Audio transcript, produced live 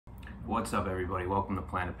What's up, everybody? Welcome to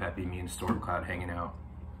Planet-Pepe, me and Stormcloud hanging out.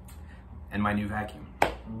 And my new vacuum,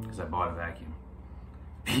 because I bought a vacuum.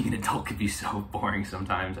 Being an adult can be so boring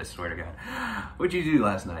sometimes, I swear to God. What'd you do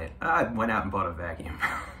last night? I went out and bought a vacuum,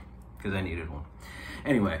 because I needed one.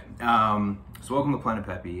 Anyway, so welcome to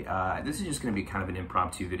Planet-Pepe. This is just going to be kind of an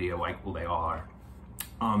impromptu video, like well, they all are.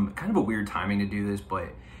 Kind of a weird timing to do this, but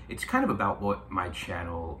it's kind of about what my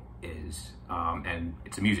channel is, and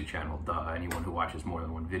it's a music channel. Duh, anyone who watches more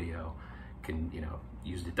than one video can,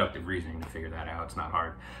 use deductive reasoning to figure that out. It's not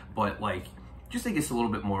hard, but like, just think it's a little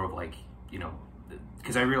bit more of like,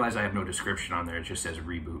 because I realize I have no description on there. It just says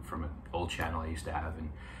reboot from an old channel I used to have,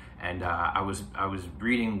 and I was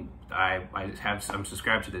reading. I'm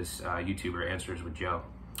subscribed to this YouTuber, Answers with Joe.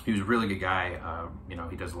 He was a really good guy.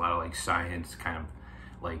 He does a lot of like science, kind of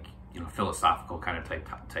like philosophical kind of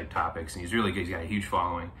type topics, and he's really good. He's got a huge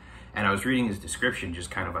following. And I was reading his description, just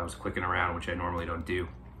kind of, I was clicking around, which I normally don't do,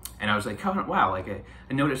 and I was like, oh, wow, like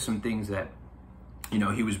I noticed some things that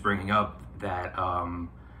he was bringing up that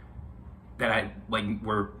that I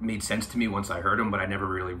were made sense to me once I heard them, but I never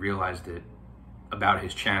really realized it about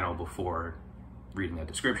his channel before reading that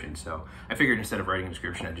description. So I figured instead of writing a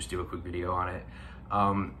description, I'd just do a quick video on it.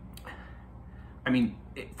 I mean,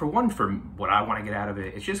 for what I want to get out of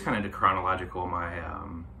it, it's just kind of the chronological,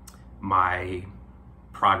 my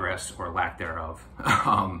progress or lack thereof,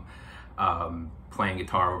 playing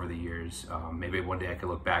guitar over the years. Maybe one day I could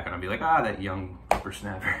look back and I'll be like, that young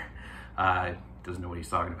whippersnapper doesn't know what he's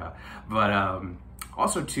talking about. But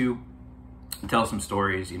also to tell some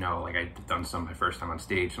stories, like I've done some my first time on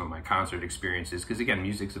stage, some of my concert experiences, because again,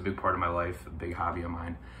 music's a big part of my life, a big hobby of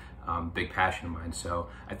mine. Big passion of mine, so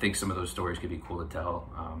I think some of those stories could be cool to tell.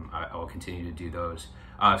 I will continue to do those.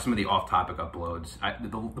 Some of the off-topic uploads,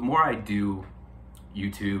 the more I do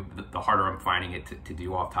YouTube, the harder I'm finding it to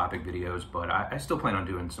do off-topic videos, but I still plan on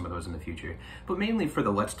doing some of those in the future. But mainly for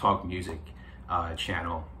the Let's Talk Music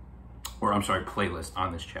channel, or I'm sorry, playlist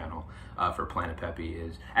on this channel for Planet-Pepe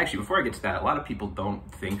is, actually, before I get to that, a lot of people don't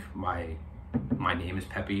think my name is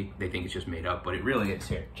Pepe. They think it's just made up, but it really is.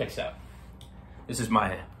 Here, check this out. This is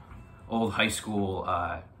my old high school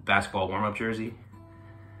basketball warm-up jersey.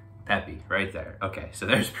 Pepe, right there. Okay, so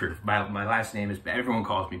there's proof. My last name is, everyone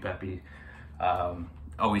calls me Pepe.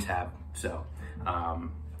 Always have. So,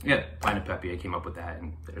 yeah, Planet-Pepe, I came up with that,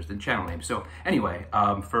 and there's the channel name. So anyway,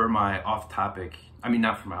 for my off-topic,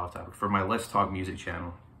 for my Let's Talk Music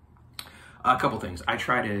channel, a couple things. I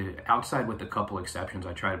try to, outside with a couple exceptions,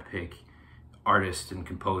 I try to pick artists and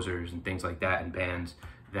composers and things like that and bands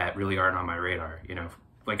that really aren't on my radar.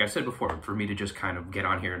 Like I said before, for me to just kind of get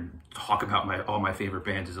on here and talk about all my favorite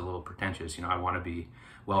bands is a little pretentious. I want to be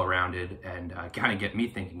well-rounded and kind of get me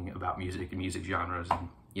thinking about music and music genres and,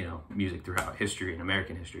 music throughout history and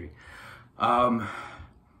American history.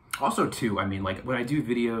 Also too, like when I do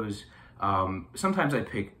videos, sometimes I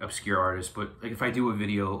pick obscure artists, but like if I do a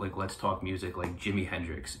video like Let's Talk Music, like Jimi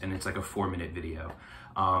Hendrix, and it's like a 4-minute video,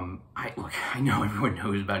 I know everyone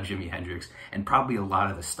knows about Jimi Hendrix, and probably a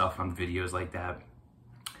lot of the stuff on videos like that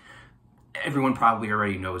everyone probably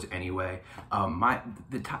already knows anyway.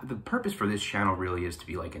 The purpose for this channel really is to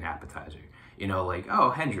be like an appetizer, like, oh,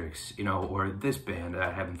 Hendrix, or this band that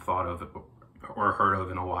I haven't thought of or heard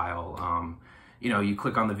of in a while. You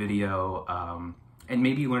click on the video, and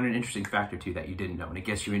maybe you learn an interesting fact or two that you didn't know, and it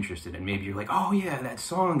gets you interested, and maybe you're like, oh yeah, that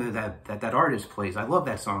song that artist plays, I love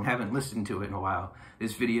that song, haven't listened to it in a while.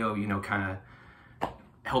 This video, kind of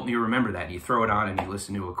helped me remember that, and you throw it on and you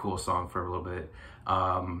listen to a cool song for a little bit.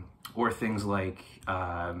 Or things like,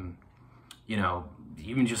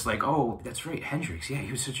 even just like, oh, that's right, Hendrix, yeah,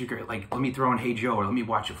 he was such a great, like, let me throw on Hey Joe, or let me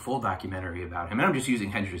watch a full documentary about him. And I'm just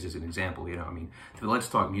using Hendrix as an example, the Let's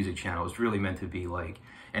Talk Music channel is really meant to be like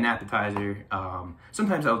an appetizer.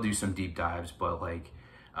 Sometimes I'll do some deep dives, but like,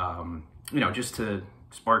 just to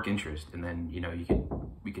spark interest, and then,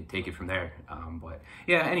 we could take it from there. But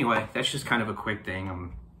yeah, anyway, that's just kind of a quick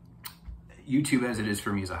thing. YouTube, as it is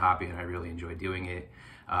for me, is a hobby, and I really enjoy doing it.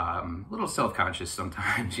 A little self-conscious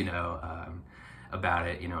sometimes, about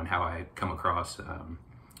it, and how I come across,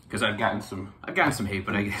 because I've gotten some hate,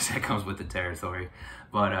 but I guess that comes with the territory.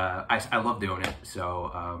 But I love doing it.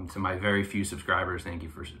 So to my very few subscribers, thank you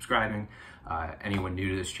for subscribing. Anyone new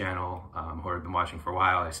to this channel, who have been watching for a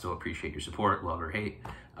while, I still appreciate your support, love or hate.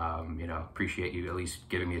 Appreciate you at least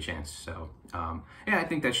giving me a chance. So yeah, I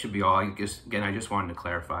think that should be all. I just wanted to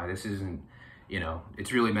clarify, this isn't,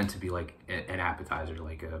 it's really meant to be like an appetizer,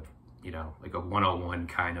 like a, like a 101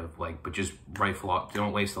 kind of like, but just rifle up.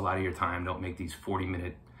 Don't waste a lot of your time. Don't make these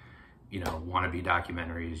 40-minute, wannabe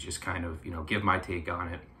documentaries. Just kind of, give my take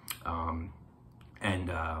on it.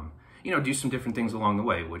 you know, do some different things along the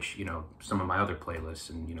way, which, you know, some of my other playlists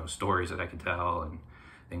and, you know, stories that I could tell and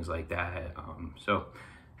things like that. So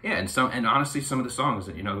yeah, and honestly, some of the songs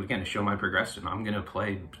that, you know, again, to show my progression, I'm gonna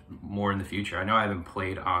play more in the future. I know I haven't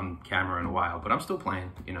played on camera in a while, but I'm still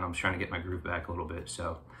playing. You know, I'm trying to get my groove back a little bit.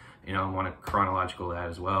 So, you know, I want to chronological that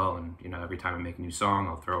as well. And, you know, every time I make a new song,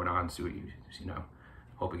 I'll throw it on, see what you know,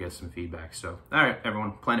 hope it gets some feedback. So, all right,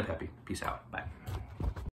 everyone, Planet-Pepe. Peace out. Bye.